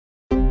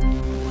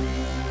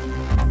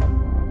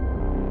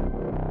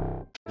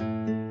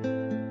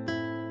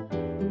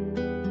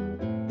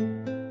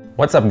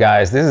What's up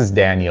guys, this is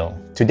Daniel.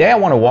 Today I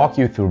want to walk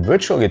you through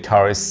Virtual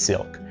Guitarist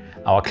SILK,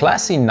 our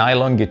classy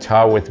nylon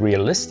guitar with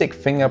realistic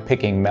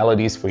finger-picking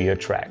melodies for your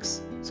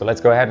tracks. So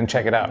let's go ahead and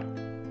check it out.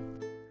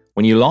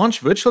 When you launch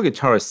Virtual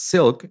Guitarist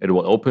SILK, it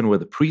will open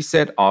with a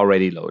preset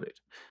already loaded,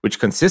 which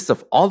consists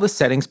of all the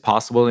settings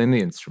possible in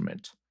the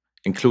instrument,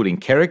 including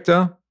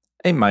character,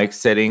 a mic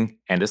setting,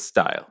 and a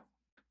style.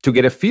 To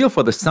get a feel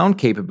for the sound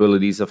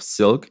capabilities of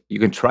SILK, you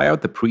can try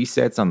out the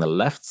presets on the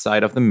left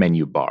side of the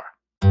menu bar.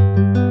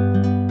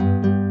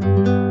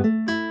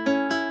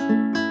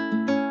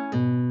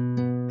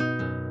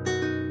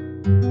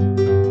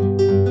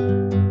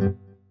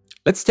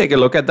 Let's take a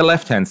look at the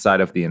left-hand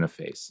side of the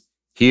interface.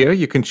 Here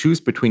you can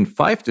choose between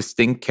 5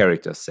 distinct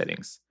character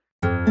settings.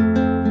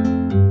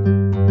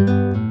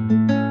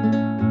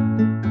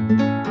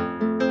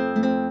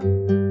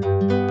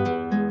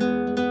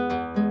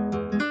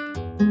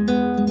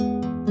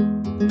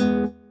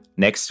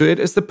 Next to it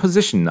is the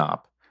position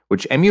knob,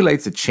 which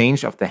emulates a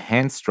change of the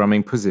hand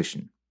strumming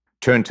position.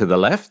 Turn to the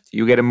left,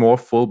 you get a more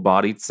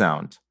full-bodied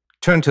sound.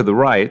 Turn to the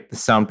right, the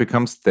sound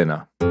becomes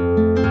thinner.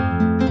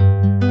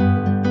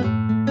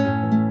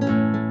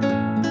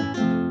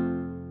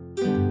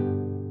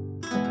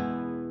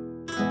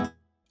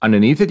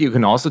 Underneath it, you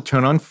can also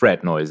turn on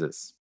fret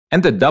noises.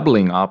 And the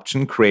doubling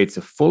option creates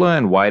a fuller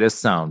and wider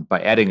sound by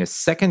adding a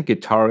second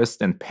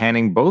guitarist and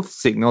panning both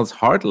signals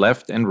hard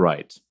left and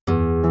right.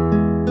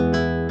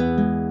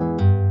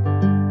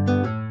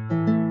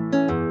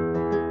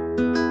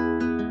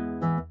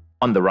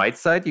 On the right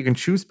side, you can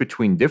choose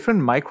between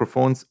different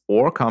microphones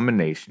or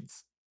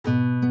combinations.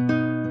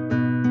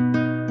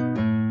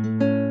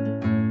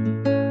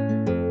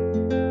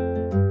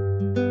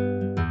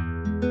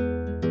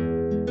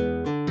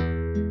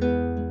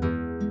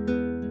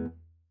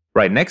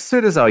 Right next to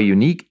it is our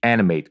unique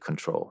Animate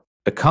control,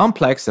 a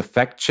complex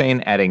effect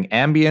chain adding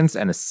ambience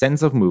and a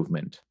sense of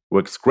movement.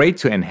 Works great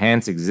to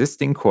enhance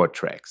existing chord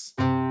tracks.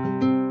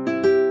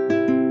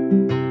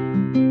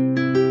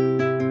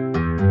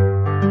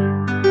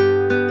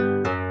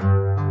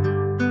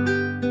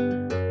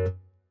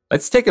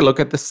 Let's take a look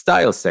at the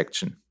Style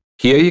section.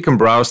 Here you can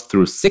browse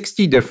through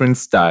 60 different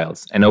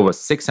styles and over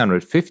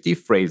 650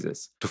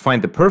 phrases to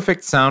find the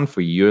perfect sound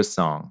for your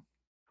song.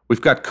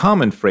 We've got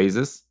common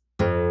phrases,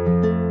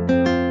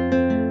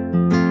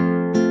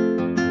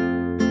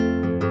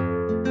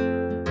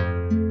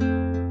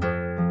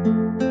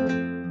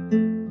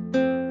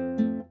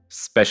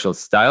 special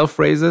style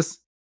phrases,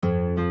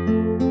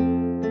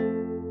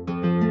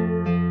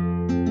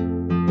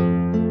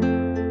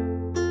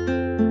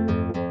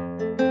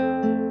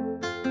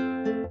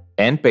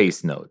 and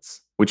bass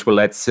notes, which will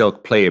let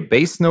SILK play a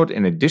bass note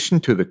in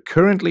addition to the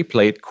currently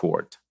played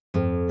chord.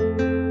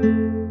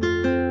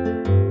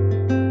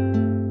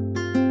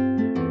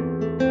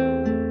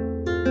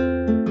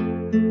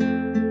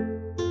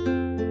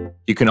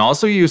 You can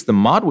also use the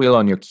mod wheel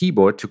on your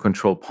keyboard to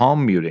control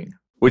palm muting,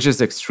 which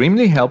is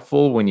extremely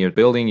helpful when you're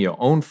building your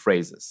own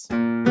phrases.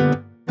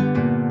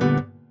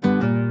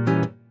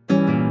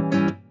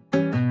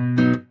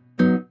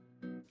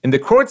 In the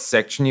chords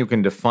section, you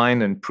can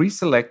define and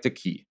pre-select a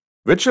key.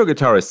 Virtual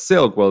Guitarist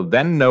SILK will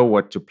then know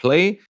what to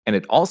play, and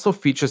it also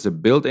features a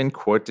built-in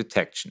chord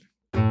detection.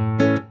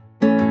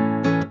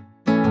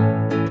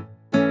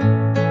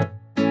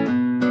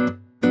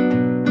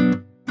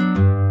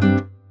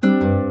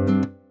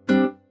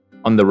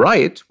 On the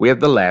right, we have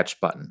the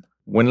Latch button.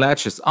 When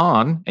Latch is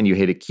on and you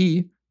hit a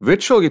key,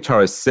 Virtual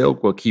Guitarist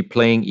SILK will keep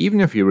playing even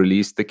if you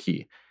release the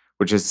key,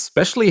 which is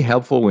especially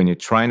helpful when you're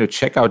trying to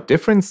check out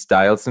different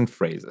styles and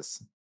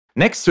phrases.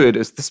 Next to it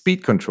is the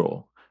speed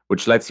control,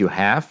 which lets you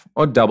half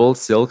or double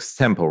SILK's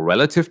tempo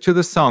relative to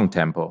the song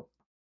tempo.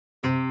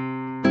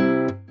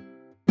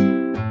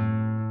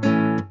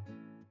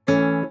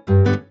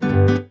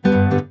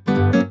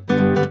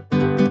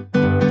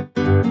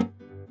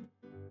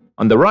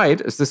 On the right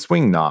is the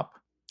swing knob,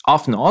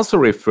 often also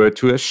referred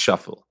to as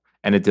shuffle,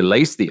 and it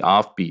delays the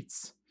off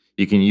beats.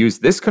 You can use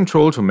this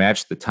control to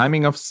match the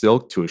timing of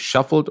SILK to a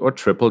shuffled or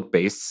tripled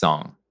bass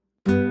song.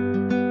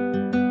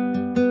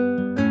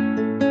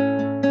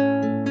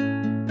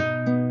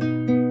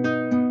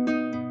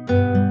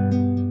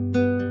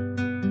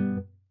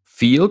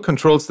 Feel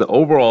controls the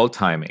overall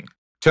timing.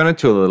 Turn it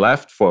to the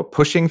left for a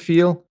pushing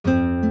feel,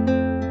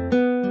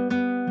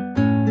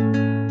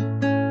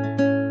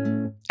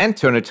 and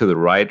turn it to the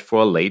right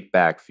for a laid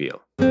back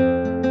feel.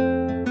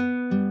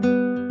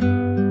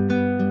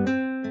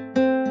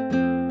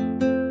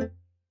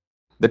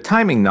 The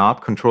timing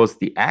knob controls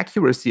the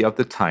accuracy of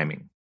the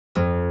timing.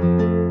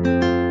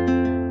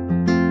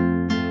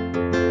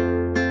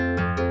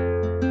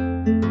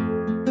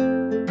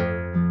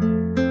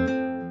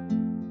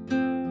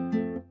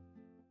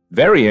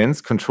 Variance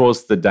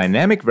controls the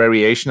dynamic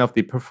variation of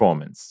the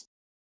performance.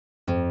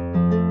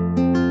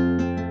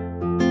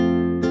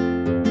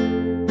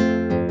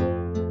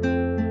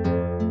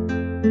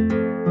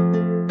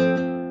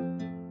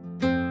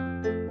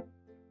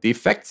 The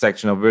effects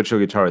section of Virtual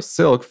Guitarist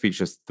SILK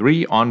features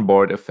 3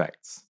 onboard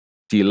effects.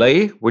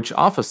 delay, which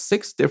offers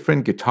 6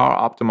 different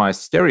guitar-optimized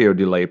stereo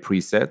delay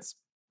presets,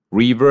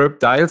 reverb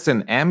dials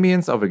in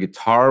ambience of a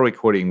guitar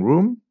recording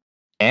room,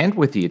 and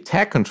with the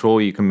attack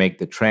control you can make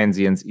the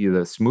transients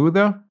either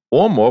smoother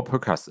or more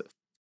percussive.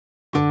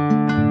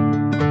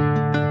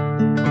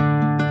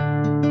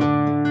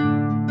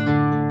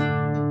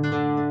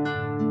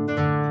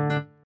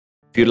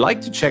 If you'd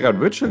like to check out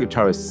Virtual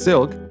Guitarist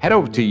SILK, head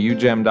over to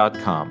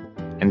UJAM.com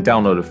and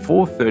download a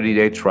full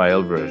 30-day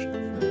trial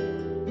version.